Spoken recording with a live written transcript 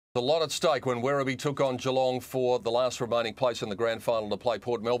A lot at stake when Werribee took on Geelong for the last remaining place in the grand final to play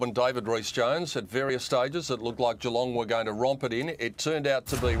Port Melbourne. David Rees-Jones, at various stages, it looked like Geelong were going to romp it in. It turned out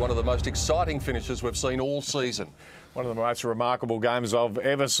to be one of the most exciting finishes we've seen all season. One of the most remarkable games I've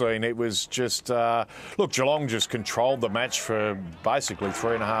ever seen. It was just, look, Geelong just controlled the match for basically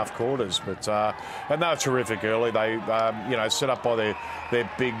 3.5 quarters. And they were terrific early. They, set up by their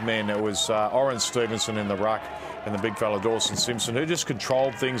big men. It was Oren Stevenson in the ruck and the big fella Dawson Simpson, who just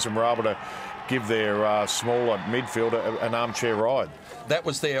controlled things and were able to give their smaller midfield an armchair ride. That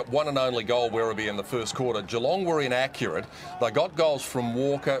was their one and only goal, Werribee, in the first quarter. Geelong were inaccurate. They got goals from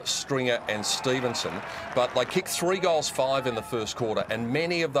Walker, Stringer and Stevenson, but they kicked 3 goals, 5 in the first quarter, and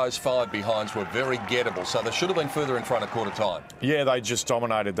many of those 5 behinds were very gettable, so they should have been further in front at quarter time. Yeah, they just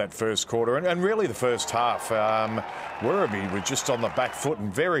dominated that first quarter, and really the first half. Werribee were just on the back foot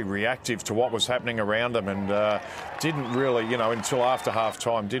and very reactive to what was happening around them, and didn't really, until after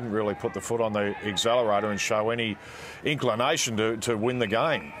half-time, didn't really put the foot on the accelerator and show any inclination to win the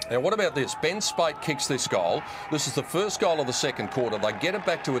game. Now, what about this? Ben Spate kicks this goal. This is the first goal of the second quarter. They get it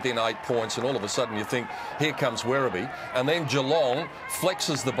back to within 8 points, and all of a sudden you think, here comes Werribee. And then Geelong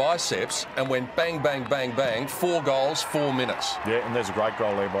flexes the biceps and went bang, bang, bang, bang. 4 goals, 4 minutes. Yeah, and there's a great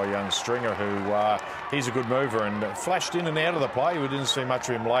goal there by young Stringer, who he's a good mover and flashed in and out of the play. We didn't see much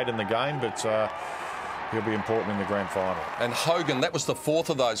of him late in the game, but he'll be important in the grand final. And Hogan, that was the 4th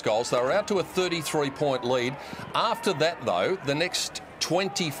of those goals. They were out to a 33-point lead. After that, though, the next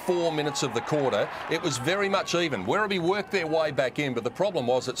 24 minutes of the quarter, it was very much even. Werribee worked their way back in, but the problem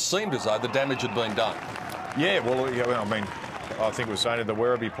was it seemed as though the damage had been done. Yeah, well, I think it was only the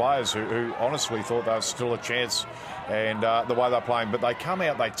Werribee players who honestly thought there was still a chance, and the way they're playing. But they come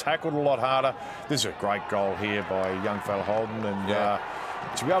out, they tackled a lot harder. This is a great goal here by young fella Holden, and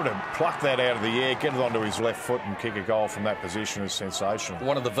to be able to pluck that out of the air, get it onto his left foot and kick a goal from that position is sensational.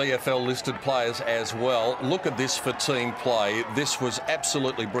 One of the VFL listed players as well. Look at this for team play. This was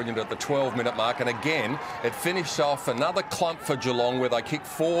absolutely brilliant at the 12-minute mark. And again, it finished off another clump for Geelong where they kicked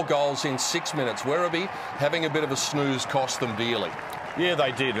 4 goals in 6 minutes. Werribee having a bit of a snooze cost them dearly. Yeah,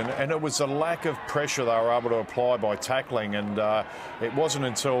 they did, and it was a lack of pressure they were able to apply by tackling, and it wasn't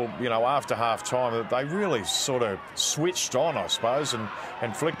until, after half-time that they really sort of switched on, I suppose,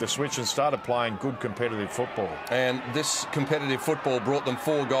 and flicked the switch and started playing good competitive football. And this competitive football brought them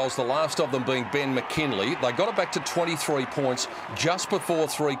 4 goals, the last of them being Ben McKinley. They got it back to 23 points just before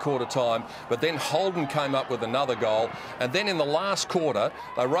 3-quarter time, but then Holden came up with another goal, and then in the last quarter,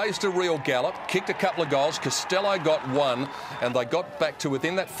 they raised a real gallop, kicked a couple of goals, Costello got 1, and they got back to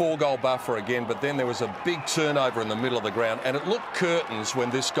within that 4-goal buffer again, but then there was a big turnover in the middle of the ground, and it looked curtains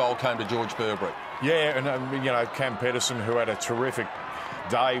when this goal came to George Burberry. Yeah, and Cam Pedersen, who had a terrific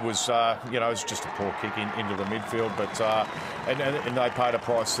day, was it was just a poor kick into the midfield, but and they paid a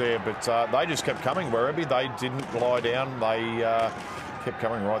price there, but they just kept coming. Werribee, they didn't lie down. They kept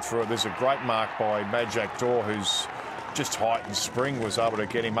coming right through it. There's a great mark by Majak Dor, who's just height and spring was able to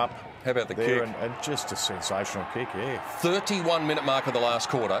get him up. How about the kick? And just a sensational kick, yeah. 31-minute mark of the last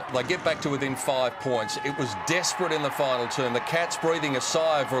quarter. They get back to within 5 points. It was desperate in the final turn. The Cats breathing a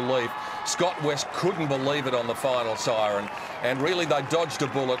sigh of relief. Scott West couldn't believe it on the final siren. And really, they dodged a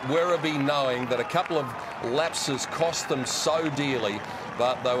bullet. Werribee knowing that a couple of lapses cost them so dearly,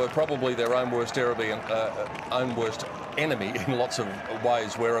 but they were probably their own worst enemy in lots of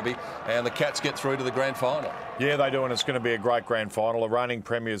ways, Werribee, and the Cats get through to the grand final. Yeah, they do, and it's going to be a great grand final. The reigning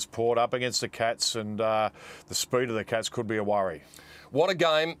premiers Port up against the Cats, and the speed of the Cats could be a worry. What a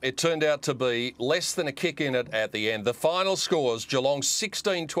game it turned out to be. Less than a kick in it at the end. The final scores, Geelong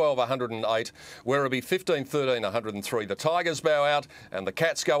 16-12, 108. Werribee 15-13, 103. The Tigers bow out, and the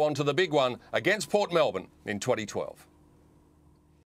Cats go on to the big one against Port Melbourne in 2012.